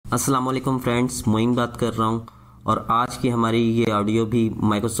अस्सलाम वालेकुम फ्रेंड्स, मोइन बात कर रहा हूँ और आज की हमारी ये ऑडियो भी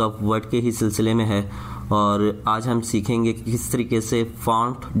माइक्रोसॉफ्ट वर्ड के ही सिलसिले में है। और आज हम सीखेंगे कि किस तरीके से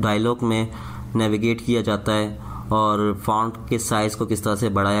फ़ॉन्ट डायलॉग में नेविगेट किया जाता है और फ़ॉन्ट के साइज़ को किस तरह से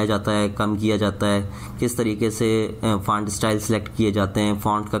बढ़ाया जाता है, कम किया जाता है, किस तरीके से फ़ॉन्ट स्टाइल सेलेक्ट किए जाते हैं,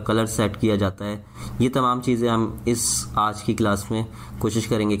 फ़ॉन्ट का कलर सेट किया जाता है। ये तमाम चीज़ें हम इस आज की क्लास में कोशिश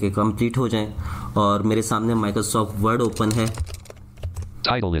करेंगे कि कंप्लीट हो जाएं। और मेरे सामने माइक्रोसॉफ्ट वर्ड ओपन है।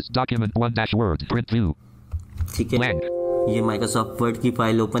 Title is document 1-word print view. ठीक है, ये माइक्रोसॉफ्ट वर्ड की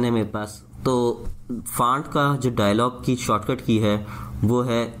फाइल ओपन है मेरे पास। तो फॉन्ट का जो डायलॉग की शॉर्टकट की है वो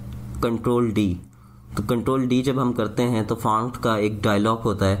है कंट्रोल डी। तो कंट्रोल डी जब हम करते हैं तो फॉन्ट का एक डायलॉग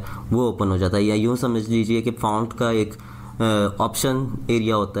होता है वो ओपन हो जाता है, या यूँ समझ लीजिए कि फॉन्ट का एक ऑप्शन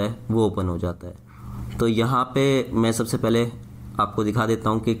एरिया होता है वो ओपन हो जाता है। तो यहाँ पे मैं सबसे पहले आपको दिखा देता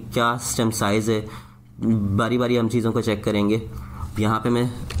हूँ कि क्या सिस्टम साइज़ है। बारी बारी हम चीज़ों को चेक करेंगे। यहाँ पे मैं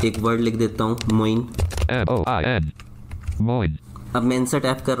एक वर्ड लिख देता हूँ, मोइन। MOIN. Moin. अब मैं इंसर्ट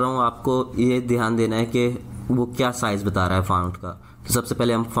F कर रहा हूँ। आपको ये ध्यान देना है कि वो क्या साइज़ बता रहा है फॉन्ट का। तो सबसे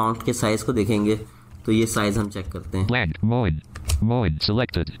पहले हम फॉन्ट के साइज़ को देखेंगे। तो ये साइज़ हम चेक करते हैं। Blank. Moin. Moin.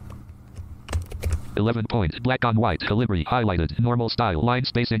 Selected. 11 point. Black on white. Calibri. Highlighted. Normal style. Line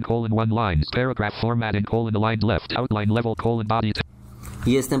spacing colon 1 lines. Paragraph formatting colon aligned left. Outline level colon body.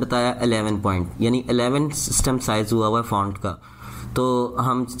 ये इसने बताया 11 पॉइंट, यानी 11 सिस्टम साइज़ हुआ हुआ है फॉन्ट का। तो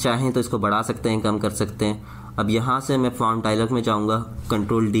हम चाहें तो इसको बढ़ा सकते हैं, कम कर सकते हैं। अब यहाँ से मैं फॉन्ट डायलॉग में जाऊँगा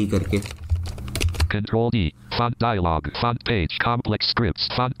कंट्रोल डी करके। Control D. Font dialog. Font page. Complex scripts.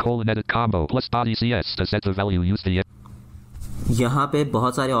 Font colon edit combo plus body CS to set the value. Use the. यहाँ पे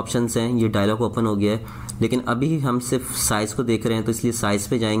बहुत सारे ऑप्शंस हैं। ये डायलॉग ओपन हो गया है, लेकिन अभी हम सिर्फ साइज़ को देख रहे हैं तो इसलिए साइज़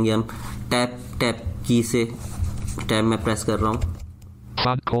पे जाएंगे हम। टैप की से टैब में प्रेस कर रहा हूँ।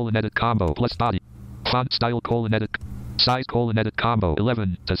 Font colon edit combo plus body. Font style colon edit. Size colon edit combo 11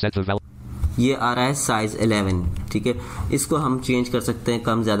 to set the value. ये आ रहा है साइज 11। ठीक है, इसको हम चेंज कर सकते हैं,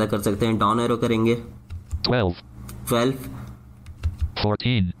 कम ज़्यादा कर सकते हैं। डाउन एरो करेंगे 12 14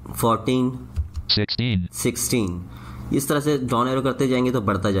 14 16 इस तरह से डाउन एरो करते जाएंगे तो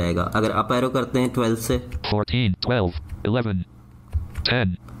बढ़ता जाएगा। अगर अप एरो करते हैं 12 से 14 12 11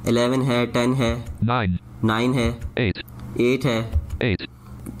 10 11 है, 10 है, 9 है, 8 है। 8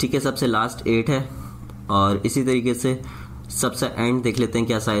 ठीक है, सबसे लास्ट 8 है। और इसी तरीके से सबसे एंड देख लेते हैं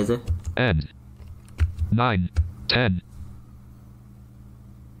क्या साइज है। End 9 10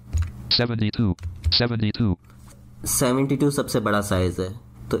 72 सबसे बड़ा साइज है।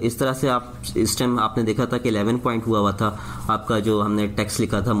 तो इस तरह से आप इस टाइम आपने देखा था कि 11 पॉइंट हुआ हुआ था आपका जो हमने टेक्स्ट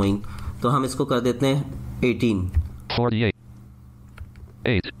लिखा था मोइन। तो हम इसको कर देते हैं 18 48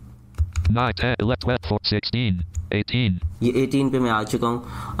 8 9 10 11 12 16 18। ये 18 पे मैं आ चुका हूँ।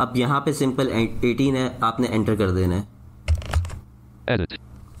 अब यहाँ पे सिंपल 18 है, आपने एंटर कर देना है। Edit.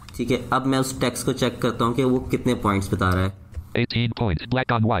 ठीक है, अब मैं उस टेक्स्ट को चेक करता हूँ कि वो कितने पॉइंट्स बता रहा है। 18 point.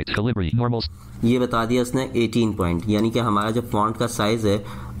 Black on white. Calibri. Normal. ये बता दिया उसने 18 पॉइंट, यानी कि हमारा जो फॉन्ट का साइज़ है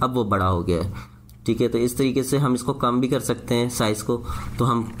अब वो बड़ा हो गया है। ठीक है, तो इस तरीके से हम इसको कम भी कर सकते हैं साइज़ को। तो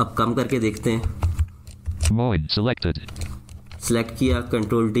हम अब कम करके देखते हैं। Moin. Selected. सेलेक्ट किया,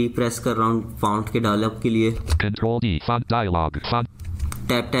 कंट्रोल डी प्रेस कर रहा हूँ फॉन्ट के डायलॉग के लिए। Control D. Font dialog. Font.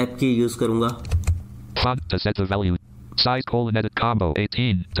 Tap की यूज़ करूँगा। Font to set the value. Size colon edit combo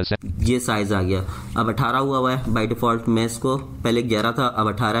 18 to set. ये साइज़ आ गया। अब 18 हुआ है बाय डिफ़ॉल्ट। मैं इसको पहले 11 था, अब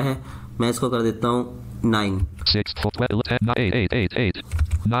 18 है। मैं इसको कर देता हूँ 9 6 4 12 10 9 8 8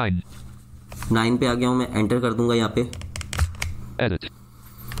 9 9 पे आ गया हूँ मैं। एंटर कर दूंगा यहाँ पे। Edit.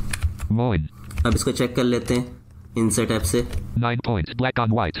 Moin. अब इसको चेक कर लेते हैं इंसर्ट ऐप से। 9 point. Black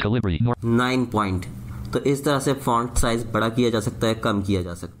on white. Calibri. 9 point. तो इस तरह से फॉन्ट साइज़ बड़ा किया जा सकता है, कम किया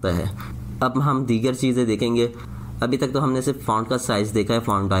जा सकता है। अब हम दीगर चीज़ें देखेंगे। अभी तक तो हमने सिर्फ फॉन्ट का साइज़ देखा है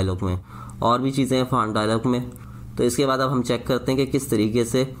फॉन्ट डायलॉग में, और भी चीज़ें हैं फॉन्ट डायलॉग में। तो इसके बाद अब हम चेक करते हैं कि किस तरीके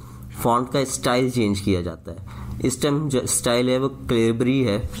से फॉन्ट का स्टाइल चेंज किया जाता है। इस टाइम जो स्टाइल है वो क्लेबरी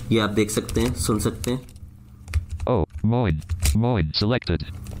है, ये आप देख सकते हैं, सुन सकते हैं। Oh, Moin. Selected.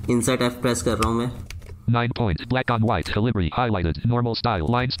 Insert F press कर रहा हूँ मैं। 9 point. Black on white. Calibri. Highlighted. Normal style.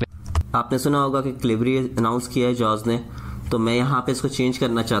 Line space. आपने सुना होगा कि क्लेबरी अनाउंस किया है जॉज ने। तो मैं यहाँ पे इसको चेंज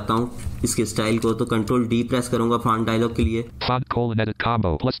करना चाहता हूँ इसके स्टाइल को। तो कंट्रोल डी प्रेस करूँगा फॉन्ट डायलॉग के लिए। Font colon edit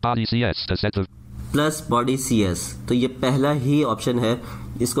combo plus body CS to set the. Plus body CS, तो ये पहला ही ऑप्शन है।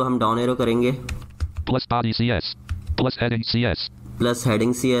 इसको हम डाउन एरो करेंगे। Plus body CS. Plus heading CS. Plus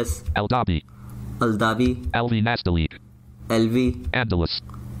heading CS, Aldabi. अल्दाबी, LV Nastalik. LV, Andalus.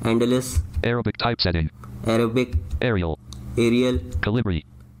 एंडलिस, Arabic typesetting. Arabic, Arial. Aerial, Calibri.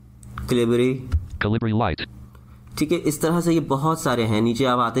 क्लेबरी, Calibri Light. ठीक है, इस तरह से ये बहुत सारे हैं, नीचे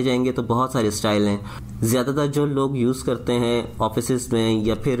आप आते जाएंगे तो बहुत सारे स्टाइल हैं। ज़्यादातर जो लोग यूज़ करते हैं ऑफिस में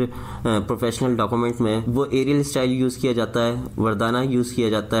या फिर प्रोफेशनल डॉक्यूमेंट में, वो एरियल स्टाइल यूज़ किया जाता है, वर्दाना यूज़ किया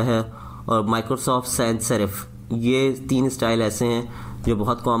जाता है और माइक्रोसॉफ्ट सैंस सेरिफ। ये 3 स्टाइल ऐसे हैं जो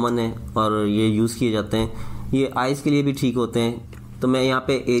बहुत कॉमन है और ये यूज़ किए जाते हैं। ये आइज़ के लिए भी ठीक होते हैं। तो मैं यहाँ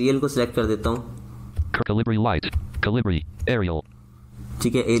पे एरियल को सिलेक्ट कर देता हूँ। Calibri light. Calibri. Arial.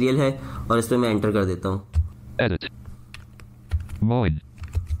 ठीक है, एरियल है और इस पर मैं एंटर कर देता हूँ। Edit. Moin.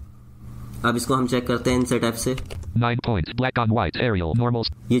 अब इसको हम चेक करते हैं इंसर्ट ऐप से। 9 point. Black on white. Arial.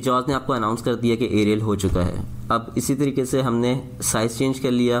 Normal. ये जॉर्ज ने आपको अनाउंस कर दिया कि एरियल हो चुका है। अब इसी तरीके से हमने साइज चेंज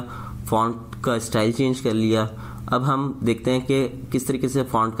कर लिया, फॉन्ट का स्टाइल चेंज कर लिया। अब हम देखते हैं कि किस तरीके से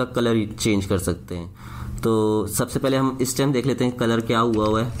फॉन्ट का कलर चेंज कर सकते हैं। तो सबसे पहले हम इस टाइम देख लेते हैं कलर क्या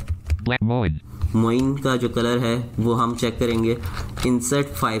हुआ है। Black Moin. मोइन का जो कलर है वो हम चेक करेंगे इंसर्ट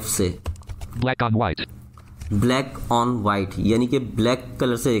 5 से। Black on white. Black on white, यानी कि ब्लैक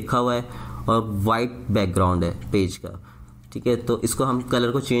कलर से लिखा हुआ है और वाइट बैकग्राउंड है पेज का। ठीक है, तो इसको हम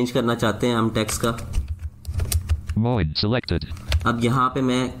कलर को चेंज करना चाहते हैं हम टेक्स्ट का। Moin selected. अब यहाँ पे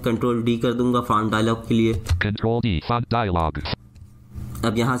मैं कंट्रोल डी कर दूंगा फॉन्ट डायलॉग के लिए। Control D. Font dialog.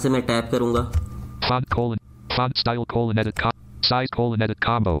 अब यहाँ से मैं टैप करूंगा। Font colon. Font style colon edit size colon edit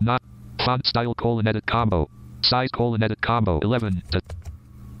combo. Not font style colon edit combo. Size colon edit combo 11.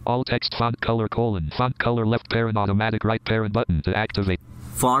 All text font color colon. Font color left parent automatic right parent button to activate.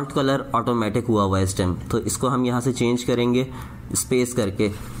 Font colour automatic हुआ है इस time, तो इसको हम यहाँ से change करेंगे space करके।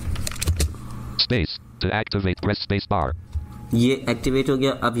 Space to activate press space bar. ये एक्टिवेट हो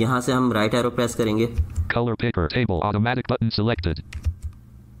गया। अब यहाँ से हम राइट एरो प्रेस करेंगे। Color picker table automatic button selected.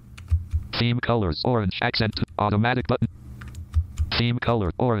 Theme colors orange accent automatic button. Theme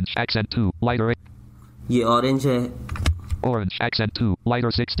color orange accent 2 lighter ये ऑरेंज है, orange accent 2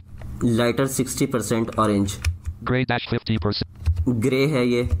 lighter 60. Lighter 60% orange. Gray dash 50%. Grey है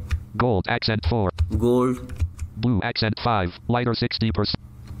ये, Gold accent 4. Gold, Blue accent 5 lighter 60%.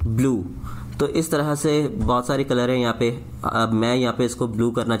 Blue. तो इस तरह से बहुत सारे कलर हैं यहाँ पे। अब मैं यहाँ पे इसको ब्लू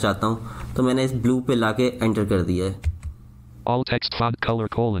करना चाहता हूँ, तो मैंने इस ब्लू पे लाके एंटर कर दिया है। All text font color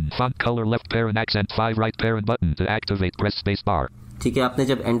colon font color left parent accent 5 right parent button to activate press space bar. ठीक है, आपने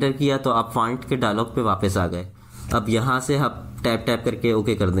जब एंटर किया तो आप फॉन्ट के डायलॉग पे वापस आ गए। अब यहाँ से आप टैप टैप करके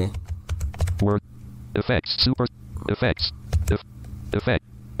ओके कर दें। Word effects super effects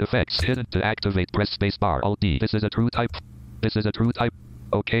effects hidden to activate press space bar alt D. This is a true type. This is a true type.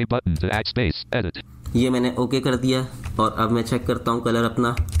 OK button to add space edit. ये मैंने okay कर दिया और अब मैं check करता हूँ colour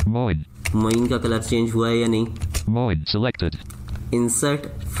अपना। Moin. मोइन का कलर चेंज हुआ है या नहीं। Moin selected. इंसर्ट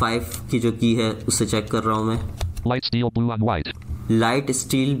 5 की जो की है उससे चेक कर रहा हूँ मैं। Light steel blue on white. Light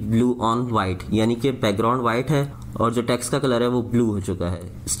steel blue on white, यानी कि बैकग्राउंड वाइट है और जो टेक्स्ट का कलर है वो ब्लू हो चुका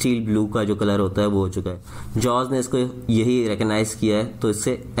है। स्टील ब्लू का जो कलर होता है वो हो चुका है। जॉर्ज ने इसको यही रिकग्नाइज किया है तो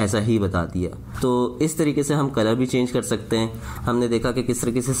इससे ऐसा ही बता दिया। तो इस तरीके से हम कलर भी चेंज कर सकते हैं। हमने देखा कि किस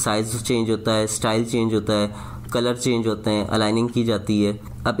तरीके से साइज चेंज होता है, स्टाइल चेंज होता है, कलर चेंज होते हैं, अलाइनिंग की जाती है।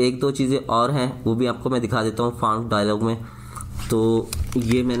 अब एक दो चीज़ें और हैं वो भी आपको मैं दिखा देता हूँ फॉन्ट डायलॉग में। तो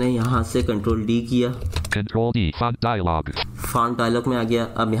ये मैंने यहाँ से कंट्रोल डी किया, Control D font dialog. Font dialogue में आ गया।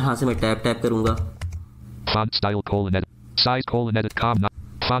 अब यहाँ से मैं टैप टैप करूँगा। Font style colon edit size colon edit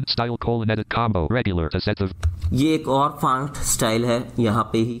font style colon edit combo regular to set of. ये एक और फॉन्ट स्टाइल है यहाँ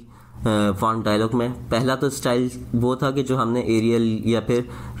पे ही फॉन्ट डायलॉग में। पहला तो स्टाइल वो था कि जो हमने एरियल या फिर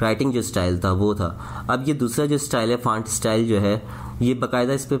राइटिंग जो स्टाइल था वो था। अब ये दूसरा जो स्टाइल है फॉन्ट स्टाइल जो है ये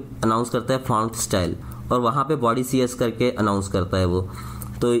बाकायदा इस पर अनाउंस करता है फॉन्ट स्टाइल और वहाँ पे बॉडी CS करके अनाउंस करता है वो।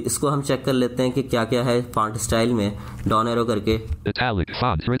 तो इसको हम चेक कर लेते हैं कि क्या क्या है फॉन्ट स्टाइल में। डाउन एरो करके Italic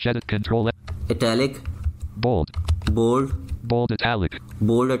font rich edit control italic, bold bold, bold italic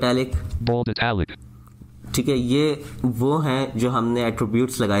bold italic. bold italic. ठीक है, ये वो हैं जो हमने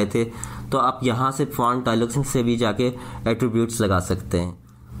एट्रीब्यूट्स लगाए थे। तो आप यहाँ से फॉन्ट डायलॉग से भी जाके एट्रीब्यूट्स लगा सकते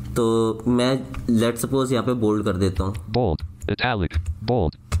हैं। तो मैं लेट सपोज यहाँ पे बोल्ड कर देता हूँ। bold italic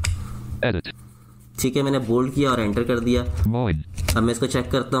bold edit. ठीक है, मैंने बोल्ड किया और एंटर कर दिया। Moin. अब मैं इसको चेक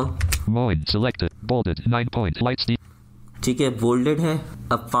करता हूँ। Moin selected bolded 9 point light steel. ठीक है, बोल्डेड है।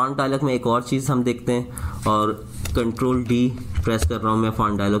 अब फॉन्ट डायलॉग में एक और चीज़ हम देखते हैं और कंट्रोल डी प्रेस कर रहा हूँ मैं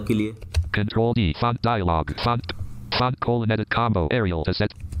फॉन्ट डायलॉग के लिए। Control D font dialog font colon edit combo Arial to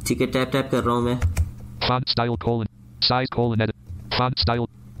set. ठीक है, टैप टैप कर रहा हूँ मैं। Font style colon size colon edit font style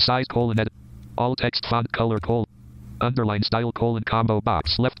size colon edit all text font color colon underline style colon combo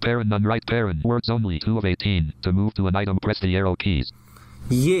box left parent none right parent words only 2 of 18 to move to an item press the arrow keys.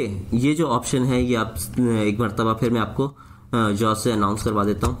 ये जो option है ये आप एक मरतबा फिर मैं आपको जॉब से अनाउंस करवा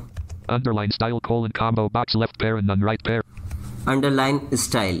देता हूँ। Underline style colon combo box left parent none right parent. Underline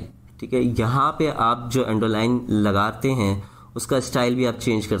style, ठीक है, यहाँ पे आप जो अंडरलाइन लगाते हैं उसका स्टाइल भी आप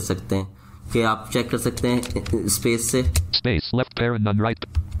चेंज कर सकते हैं कि आप चेक कर सकते हैं स्पेस से space left parent none right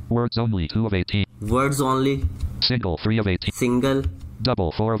words only 2 of 18 words only, single 3 of 18 single,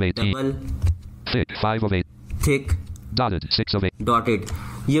 double 4 of 18 double, thick 5 of 8 thick, dotted 6 of 8 dotted.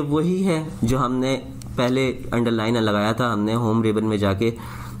 ये वही है जो हमने पहले अंडरलाइन लगाया था हमने होम रिबन में जाके,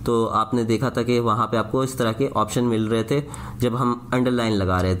 तो आपने देखा था कि वहाँ पे आपको इस तरह के ऑप्शन मिल रहे थे जब हम अंडरलाइन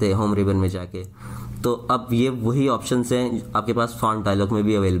लगा रहे थे होम रिबन में जाके। तो अब ये वही ऑप्शंस हैं आपके पास फॉन्ट डायलॉग में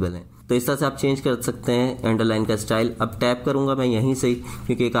भी अवेलेबल हैं। तो इस तरह से आप चेंज कर सकते हैं अंडरलाइन का स्टाइल। अब टैप करूंगा मैं यहीं से ही,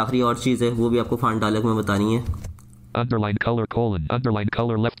 क्योंकि एक आखिरी और चीज़ है वो भी आपको फॉन्ट डायलॉग में बतानी है। underline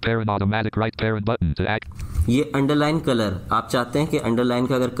color left parent automatic right parent button to act ये अंडरलाइन कलर, आप चाहते हैं कि अंडरलाइन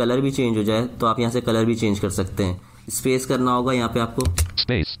का अगर कलर भी चेंज हो जाए तो आप यहाँ से कलर भी चेंज कर सकते हैं। स्पेस करना होगा यहाँ पे आपको,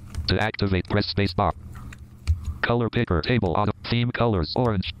 space to activate press space bar color picker table auto theme colors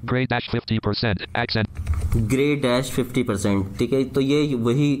orange gray dash 50% accent grey dash 50%। ठीक है, तो ये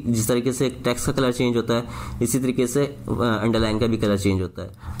वही जिस तरीके से टेक्स्ट का कलर चेंज होता है इसी तरीके से अंडरलाइन का भी कलर चेंज होता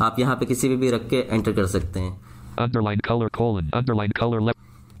है। आप यहाँ पे किसी भी रख के एंटर कर सकते हैं underline color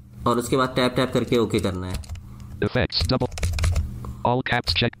left और उसके बाद टैप टैप करके ओके करना है। effects double all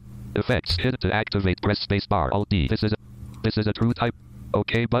caps check effects hit to activate press space bar alt D this is a true type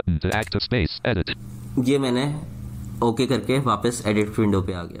okay button to active space edit ये मैंने okay करके वापस एडिट विंडो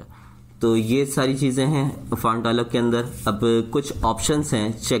पे आ गया। तो ये सारी चीज़ें हैं फॉन्ट डायलॉग के अंदर। अब कुछ ऑप्शंस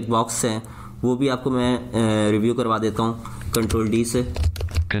हैं, चेक बॉक्स हैं, वो भी आपको मैं रिव्यू करवा देता हूँ। कंट्रोल डी से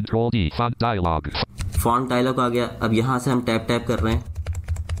control D font dialog font dialogue आ गया। अब यहाँ से हम टैप टैप कर रहे हैं।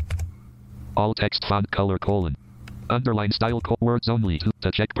 all text font color underline style words only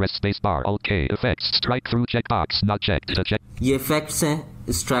to check press space bar alt K effects strike through checkbox not checked to check ये effects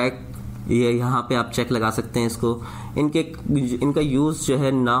हैं, स्ट्राइक, ये यहाँ पे आप चेक लगा सकते हैं इसको। इनका यूज़ जो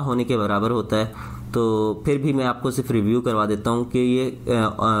है ना होने के बराबर होता है, तो फिर भी मैं आपको सिर्फ रिव्यू करवा देता हूँ कि ये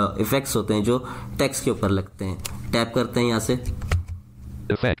इफेक्ट्स होते हैं जो टेक्स्ट के ऊपर लगते हैं। टैप करते हैं यहाँ से,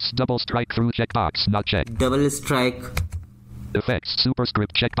 effects double strike through checkbox not checked double strike, effects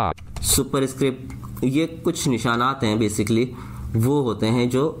superscript checkbox super script, ये कुछ निशानात हैं बेसिकली, वो होते हैं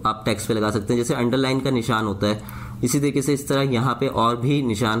जो आप टेक्स्ट पे लगा सकते हैं। जैसे अंडरलाइन का निशान होता है, इसी तरीके से इस तरह यहाँ पे और भी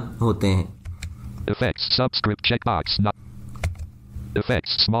निशान होते हैं। effects subscript checkbox not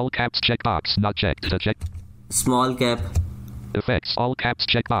effects small caps checkbox not checked to check small cap, effects all caps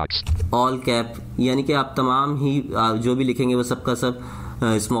checkbox all cap, यानी कि आप तमाम ही जो भी लिखेंगे वो सबका सब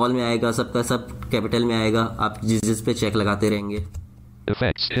स्मॉल में आएगा, सबका सब कैपिटल में आएगा। आप जिस पे चेक लगाते रहेंगे।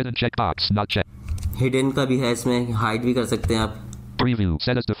 effects hidden checkbox not checked hidden का भी है, इसमें हाइड भी कर सकते हैं आप। preview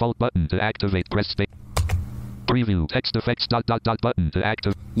set as default button to activate press space preview text effects dot button to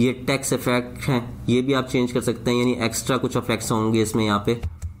active ये टेक्स्ट इफेक्ट हैं, ये भी आप चेंज कर सकते हैं, यानी एक्स्ट्रा कुछ इफेक्ट्स होंगे इसमें यहाँ पे।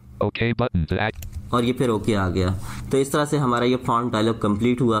 okay button to act और ये फिर ओके आ गया। तो इस तरह से हमारा ये फॉन्ट डायलॉग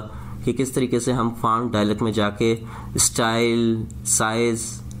कंप्लीट हुआ कि किस तरीके से हम फॉन्ट डायलॉग में जाके स्टाइल, साइज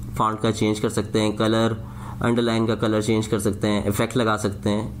फॉन्ट का चेंज कर सकते हैं, कलर, अंडरलाइन का कलर चेंज कर सकते हैं, इफेक्ट लगा सकते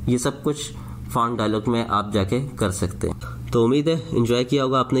हैं। ये सब कुछ फॉन्ट डायलॉग में आप जाके कर सकते हैं। तो उम्मीद है एंजॉय किया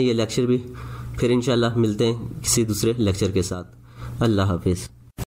होगा आपने ये लेक्चर भी। फिर इंशाल्लाह मिलते हैं किसी दूसरे लेक्चर के साथ। अल्लाह हाफिज़।